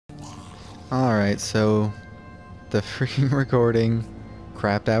Alright, so the freaking recording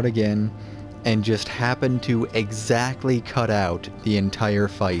crapped out again and just happened to exactly cut out the entire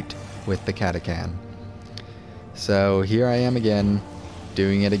fight with the Katacan't. So here I am again,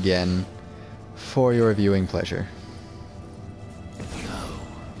 doing it again, for your viewing pleasure.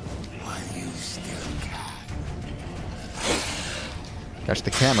 Gosh,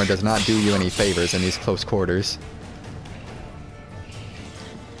 the camera does not do you any favors in these close quarters.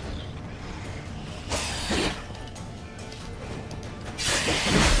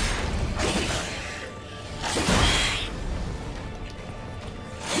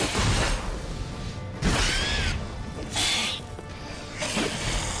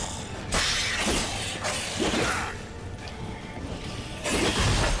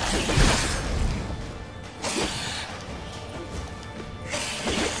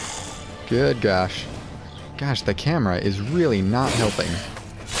 Good gosh. Gosh, the camera is really not helping.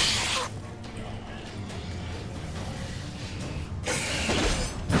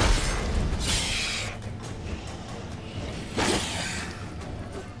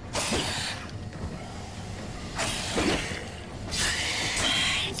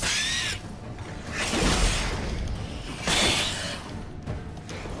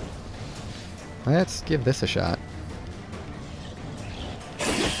 Let's give this a shot.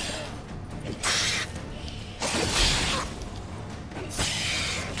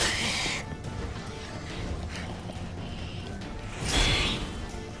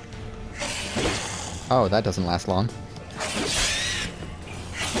 Oh, that doesn't last long.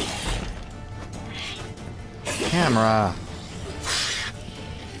 Camera!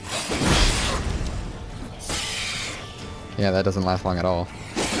 Yeah, that doesn't last long at all.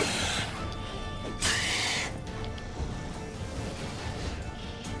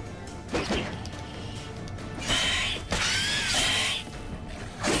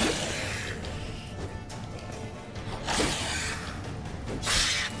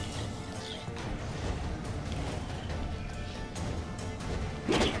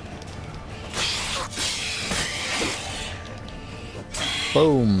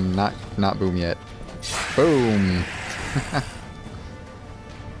 Boom! Not boom yet. Boom!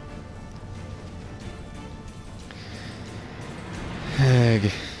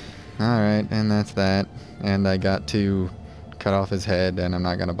 Egg. Alright, and that's that. And I got to cut off his head, and I'm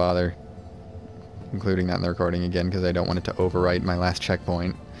not gonna bother including that in the recording again because I don't want it to overwrite my last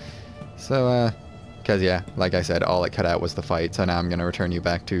checkpoint. So, because yeah, like I said, all it cut out was the fight, so now I'm gonna return you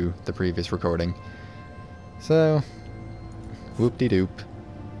back to the previous recording. So, whoop-de-doop.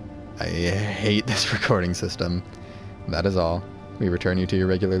 I hate this recording system. That is all. We return you to your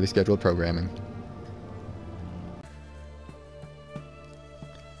regularly scheduled programming.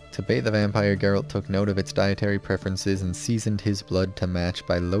 To bait the vampire, Geralt took note of its dietary preferences and seasoned his blood to match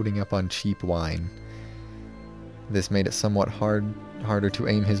by loading up on cheap wine. This made it somewhat harder to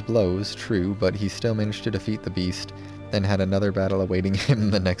aim his blows, true, but he still managed to defeat the beast, then had another battle awaiting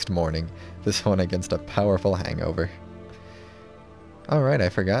him the next morning, this one against a powerful hangover. Alright, I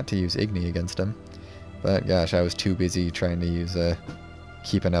forgot to use Igni against him. But gosh, I was too busy trying to use,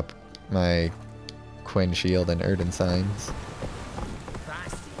 keeping up my Quen Shield and Erden signs.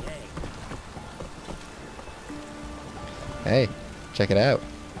 Hey, check it out.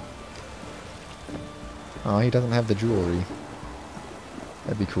 Oh, he doesn't have the jewelry.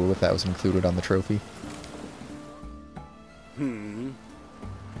 That'd be cool if that was included on the trophy.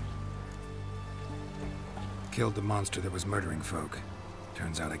 Killed the monster that was murdering folk.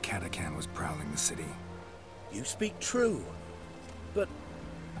 Turns out a Katacan't was prowling the city. You speak true. But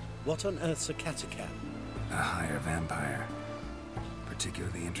what on earth's a Katacan't? A higher vampire.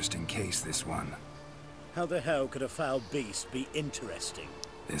 Particularly interesting case, this one. How the hell could a foul beast be interesting?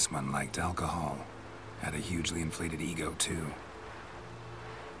 This one liked alcohol. Had a hugely inflated ego, too.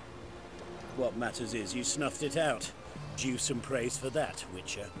 What matters is you snuffed it out. Due some praise for that,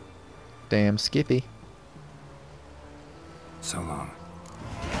 Witcher. Damn Skippy. So long.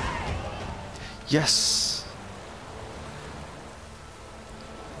 Yes!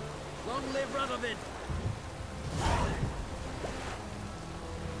 Long live Radovid!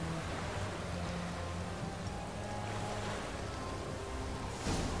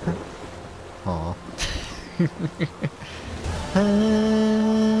 Aw.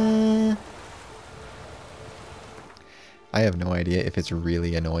 I have no idea if it's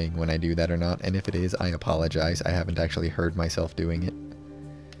really annoying when I do that or not, and if it is, I apologize. I haven't actually heard myself doing it.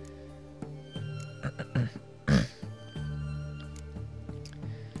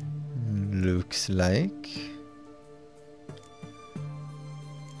 Looks like...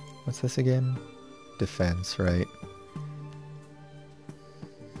 What's this again? Defense, right?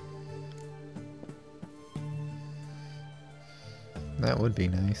 That would be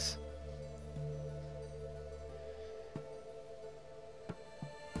nice.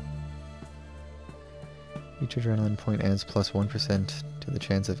 Each adrenaline point adds plus 1% to the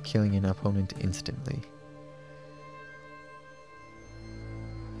chance of killing an opponent instantly.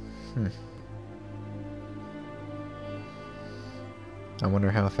 I wonder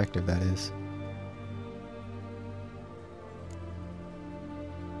how effective that is.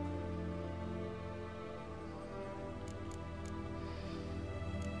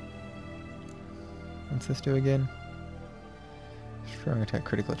 What's this do again? Strong attack,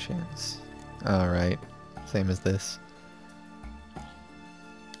 critical chance. Alright, same as this.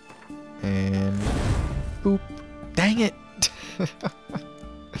 And boop. Dang it!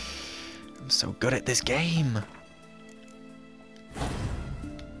 I'm so good at this game!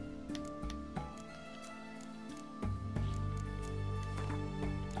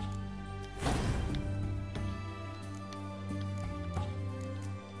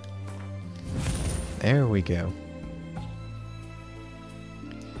 There we go.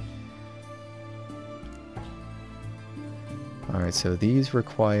 Alright, so these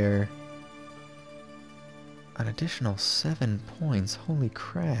require an additional 7 points. Holy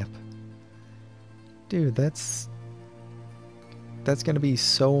crap. Dude, that's gonna be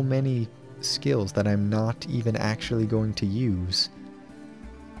so many skills that I'm not even actually going to use.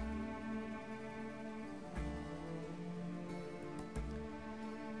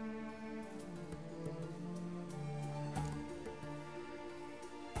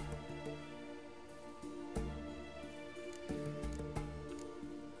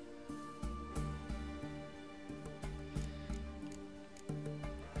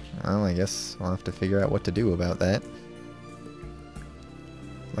 Well, I guess I'll have to figure out what to do about that.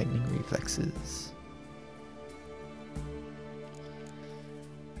 Lightning reflexes.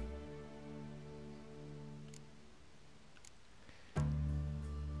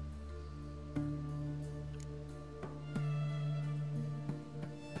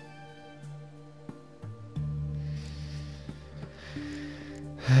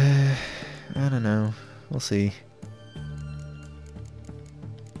 I don't know. We'll see.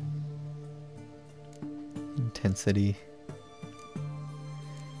 Intensity.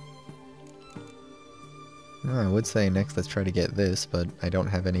 Well, I would say next let's try to get this, but I don't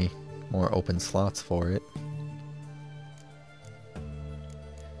have any more open slots for it.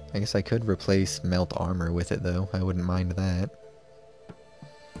 I guess I could replace melt armor with it though. I wouldn't mind that.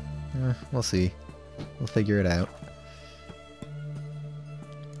 We'll see. We'll figure it out.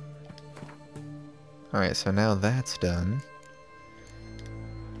 Alright, so now that's done.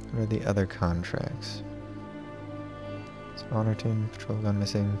 What are the other contracts? Spawnerton, patrol gun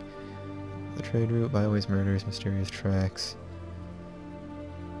missing. The trade route, byways, murders, mysterious tracks.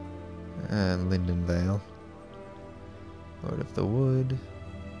 Lindenvale. Lord of the Wood.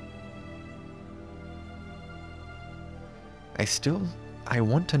 I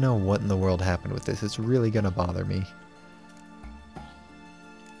want to know what in the world happened with this. It's really gonna bother me.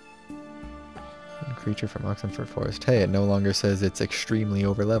 Creature from Oxenford Forest. Hey, it no longer says it's extremely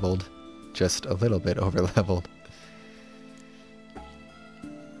overleveled. Just a little bit overleveled.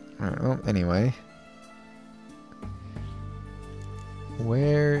 Alright, well, anyway.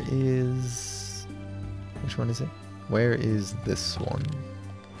 Where is... Which one is it? Where is this one?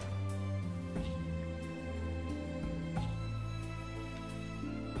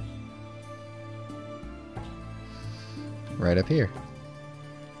 Right up here.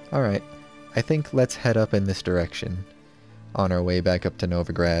 Alright. I think let's head up in this direction on our way back up to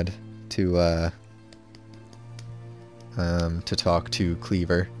Novigrad to talk to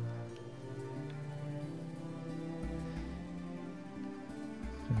Cleaver.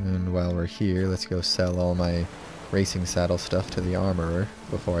 And while we're here, let's go sell all my racing saddle stuff to the armorer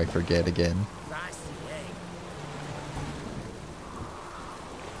before I forget again.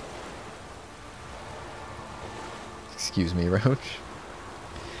 Excuse me, Roach.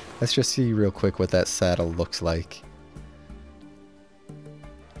 Let's just see real quick what that saddle looks like.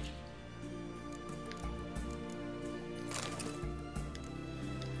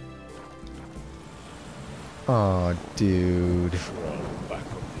 Aw, dude.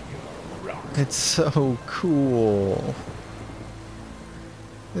 It's so cool.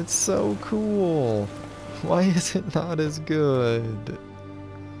 It's so cool. Why is it not as good?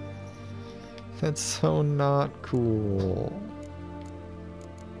 That's so not cool.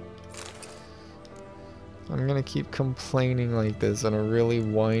 I'm gonna keep complaining like this in a really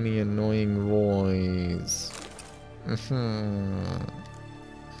whiny, annoying voice.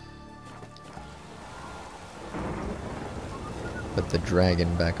 Put the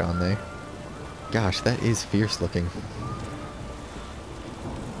dragon back on there. Gosh, that is fierce looking.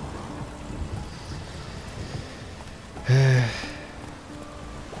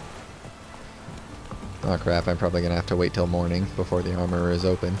 Oh crap, I'm probably gonna have to wait till morning before the armorer is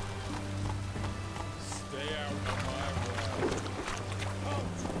open. Stay out of my way.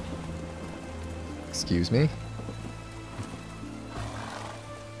 Excuse me?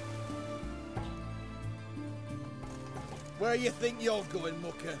 Where you think you're going,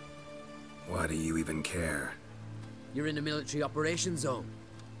 mucker? Why do you even care? You're in the military operations zone,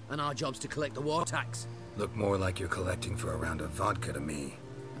 and our job's to collect the war tax. Look more like you're collecting for a round of vodka to me.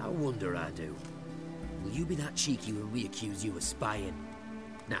 I wonder I do. Will you be that cheeky when we accuse you of spying?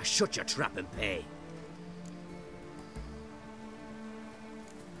 Now shut your trap and pay.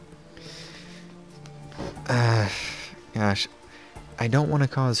 Gosh, I don't want to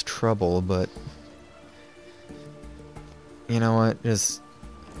cause trouble, but you know what? Just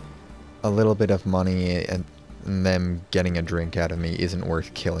a little bit of money and them getting a drink out of me isn't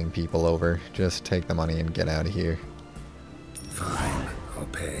worth killing people over. Just take the money and get out of here. Fine, I'll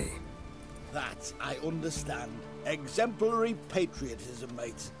pay. That I understand. Exemplary patriotism,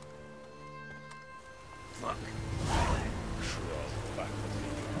 mate. Fuck.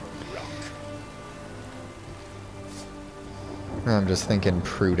 I'm just thinking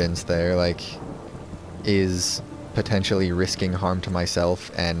prudence there, like, is potentially risking harm to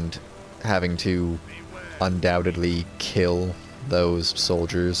myself and having to undoubtedly kill those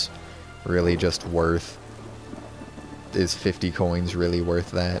soldiers really just worth? Is 50 coins really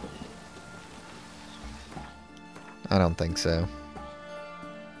worth that? I don't think so.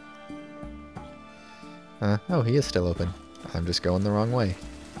 Oh, he is still open. I'm just going the wrong way.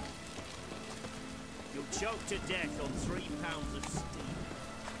 You'll choke to death on 3 pounds of steam.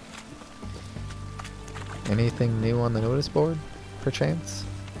 Anything new on the notice board, perchance?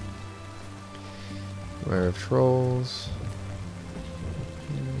 Beware of trolls.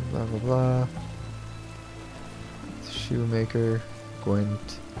 Blah blah blah. Shoemaker,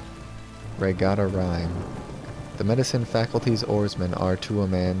 Gwent, Regatta Rhyme. The medicine faculty's oarsmen are to a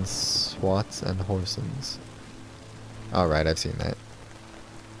man swats and horsens. Alright, I've seen that.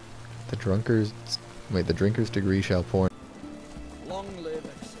 The drinker's degree shall pour. Long live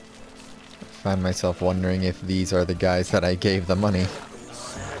Exeter. I find myself wondering if these are the guys that I gave the money.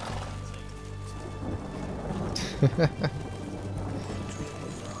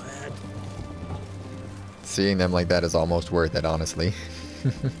 Seeing them like that is almost worth it, honestly.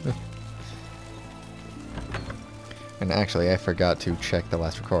 And actually, I forgot to check the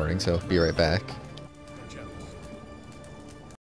last recording, so be right back.